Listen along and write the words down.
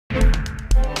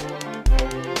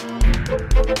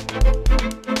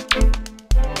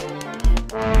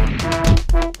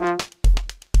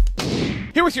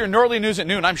Here with your Gnarly News at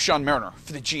Noon, I'm Sean Merinar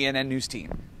for the GNN News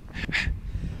Team.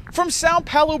 From Sao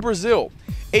Paulo, Brazil,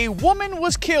 a woman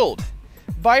was killed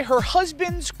by her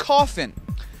husband's coffin.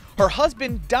 Her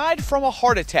husband died from a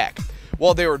heart attack.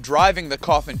 While they were driving the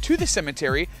coffin to the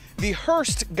cemetery, the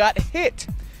hearse got hit.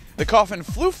 The coffin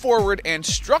flew forward and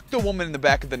struck the woman in the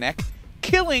back of the neck,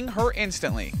 killing her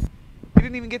instantly. He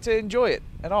didn't even get to enjoy it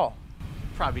at all.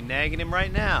 Probably nagging him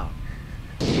right now.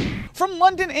 From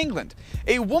London, England,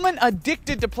 a woman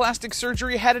addicted to plastic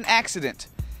surgery had an accident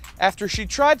after she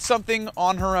tried something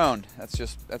on her own.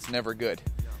 That's never good.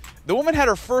 The woman had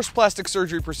her first plastic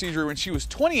surgery procedure when she was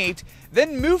 28,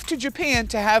 then moved to Japan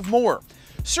to have more.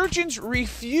 Surgeons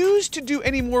refused to do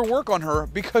any more work on her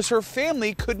because her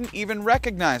family couldn't even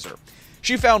recognize her.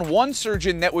 She found one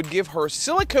surgeon that would give her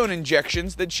silicone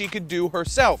injections that she could do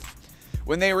herself.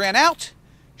 When they ran out,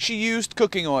 she used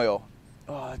cooking oil.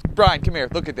 Oh, Brian, come here.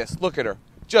 Look at this. Look at her.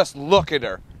 Just look at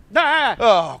her.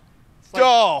 Ah!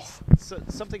 Oh,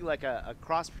 Something like a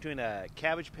cross between a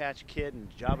Cabbage Patch Kid and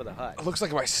Jabba the Hutt. it looks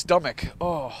like my stomach.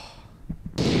 Oh.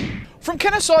 From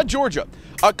Kennesaw, Georgia,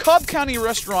 a Cobb County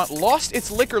restaurant lost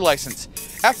its liquor license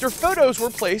after photos were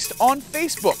placed on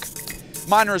Facebook.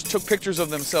 Minors took pictures of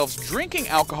themselves drinking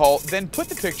alcohol, then put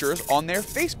the pictures on their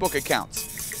Facebook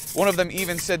accounts. One of them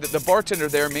even said that the bartender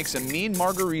there makes a mean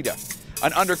margarita.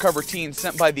 An undercover teen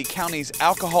sent by the county's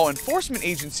alcohol enforcement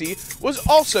agency was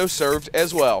also served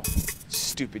as well.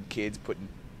 Stupid kids putting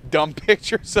dumb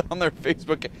pictures on their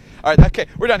Facebook. All right, okay,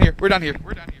 we're done here. We're done here.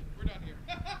 We're done here. We're done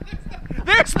here.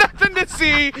 There's nothing to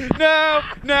see.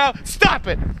 No, stop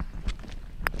it.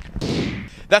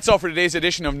 That's all for today's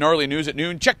edition of Gnarly News at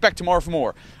Noon. Check back tomorrow for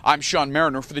more. I'm Sean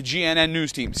Merinar for the GNN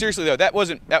News Team. Seriously though,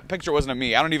 that picture wasn't of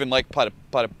me. I don't even like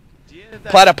platypus.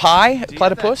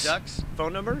 Duck's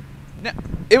phone number? No,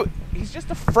 he's just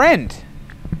a friend.